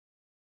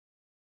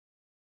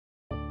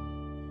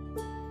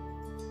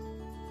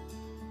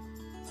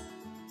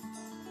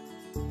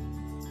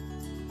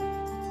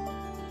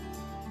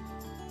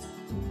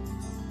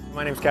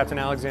My name is Captain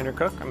Alexander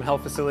Cook. I'm a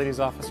Health Facilities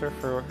Officer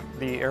for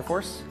the Air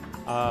Force.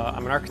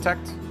 I'm an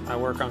architect. I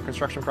work on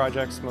construction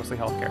projects, mostly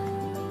healthcare.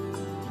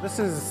 This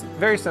is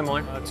very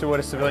similar to what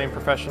a civilian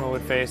professional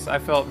would face. I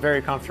felt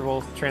very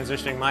comfortable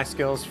transitioning my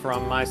skills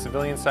from my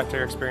civilian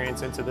sector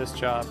experience into this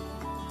job.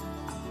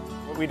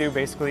 What we do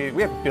basically,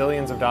 we have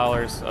billions of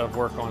dollars of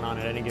work going on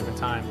at any given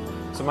time.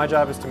 So my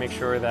job is to make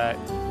sure that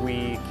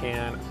we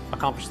can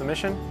accomplish the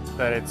mission,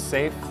 that it's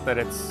safe, that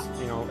it's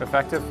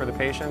effective for the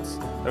patients,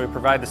 that we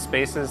provide the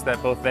spaces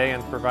that both they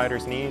and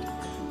providers need,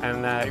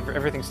 and that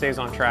everything stays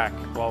on track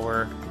while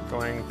we're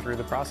going through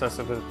the process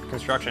of the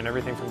construction,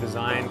 everything from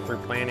design through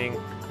planning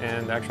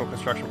and the actual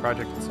construction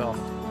project itself.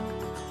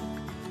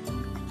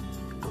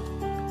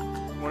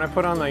 When I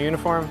put on the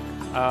uniform,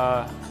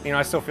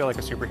 I still feel like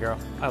a superhero.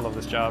 I love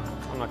this job,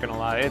 I'm not gonna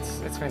lie,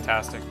 it's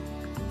fantastic.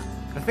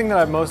 The thing that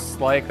I most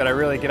like, that I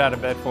really get out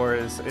of bed for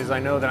is I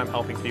know that I'm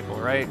helping people,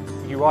 right?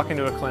 You walk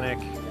into a clinic,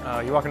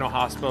 you walk into a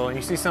hospital, and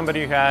you see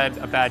somebody who had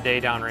a bad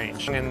day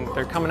downrange, and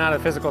they're coming out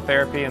of physical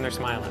therapy and they're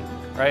smiling,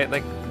 right?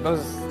 Like,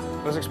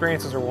 those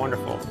experiences are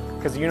wonderful,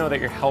 because you know that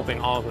you're helping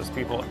all of those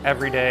people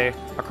every day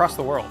across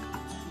the world.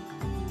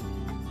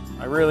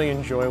 I really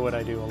enjoy what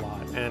I do a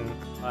lot, and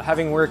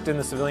having worked in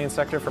the civilian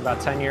sector for about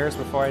 10 years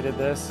before I did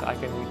this, I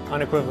can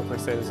unequivocally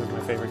say this is my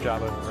favorite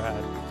job I've ever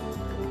had.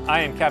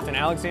 I am Captain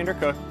Alexander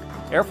Cook,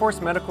 Air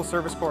Force Medical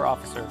Service Corps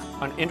officer,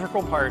 an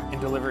integral part in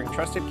delivering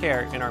trusted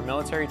care in our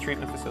military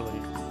treatment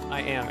facilities.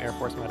 I am Air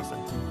Force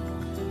medicine.